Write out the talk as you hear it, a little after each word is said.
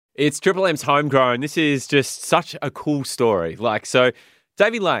It's Triple M's Homegrown. This is just such a cool story.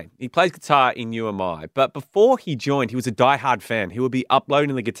 Davey Lane, he plays guitar in UMI, but before he joined, he was a diehard fan. He would be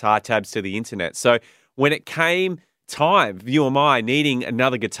uploading the guitar tabs to the internet. So when it came time of UMI needing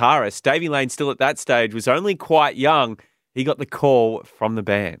another guitarist, Davey Lane, still at that stage, was only quite young. He got the call from the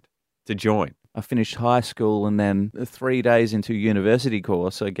band to join. I finished high school, and then 3 days into a university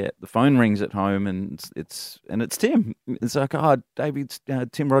course, I get the phone rings at home, and it's Tim. It's like, oh, David,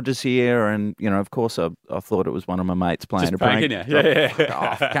 Tim Rogers here, and of course, I thought it was one of my mates playing Just a prank.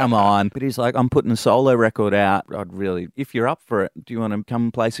 Yeah. Oh, come on! But he's like, I'm putting a solo record out. If you're up for it, do you want to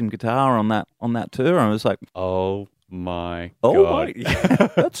come play some guitar on that tour? And I was like, Oh my oh God.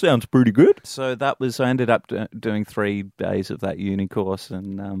 that sounds pretty good. So I ended up doing 3 days of that uni course,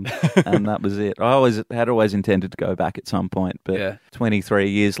 and that was it. I had always intended to go back at some point, but 23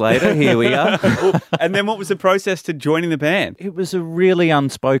 years later, here we are. And then what was the process to joining the band? It was a really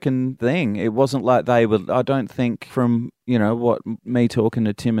unspoken thing. It wasn't like they were, I don't think from, what me talking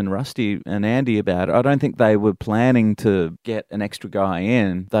to Tim and Rusty and Andy about it, I don't think they were planning to get an extra guy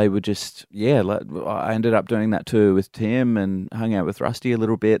in. They were just, I ended up doing that too with Tim and hung out with Rusty a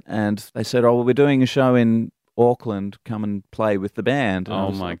little bit. And they said, oh, well, we're doing a show in Auckland. Come and play with the band. And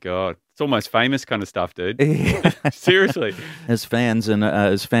Oh my God. It's almost famous kind of stuff, dude. like, Seriously. As fans, Tim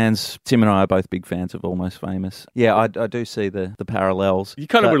and I are both big fans of Almost Famous. Yeah, I do see the parallels. You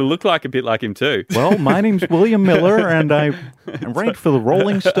kind of But- would have looked like a bit like him too. Well, my name's William Miller, and I write for the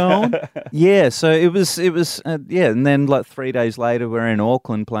Rolling Stone. Yeah, so it was, and then 3 days later, we're in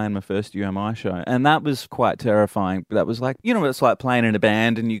Auckland playing my first UMI show, and that was quite terrifying. That was like, it's like playing in a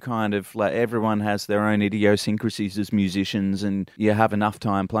band, and you kind of everyone has their own idiosyncrasies as musicians, and you have enough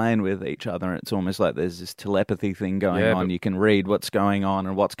time playing with each other. It's almost like there's this telepathy thing going on. You can read what's going on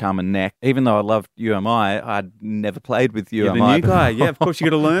and what's coming next. Even though I loved UMI, I'd never played with UMI. You're the new guy. before. Yeah, of course you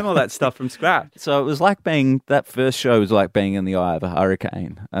got to learn all that stuff from scratch. So it was like that first show was like being in the eye of a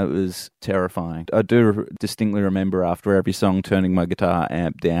hurricane. It was terrifying. I do distinctly remember after every song turning my guitar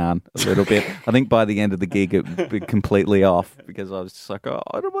amp down a little bit. I think by the end of the gig it would be completely off because I was just like, oh,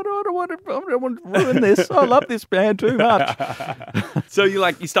 I don't want to ruin this. I love this band too much. So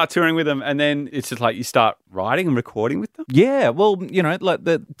you start touring with them, and then it's just like you start writing and recording with them? Yeah, well,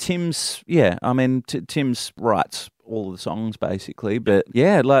 Tim's writes all of the songs basically, but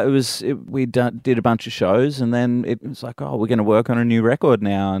we did a bunch of shows, and then it was like, oh, we're going to work on a new record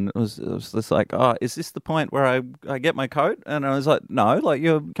now, and it was just like, oh, is this the point where I get my coat? And I was like, no,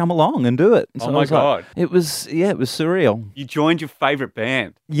 you come along and do it. And so Oh my God. it was surreal. You joined your favourite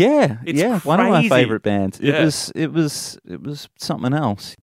band. Yeah, It's one of my crazy. favorite bands. Yeah. It was something else.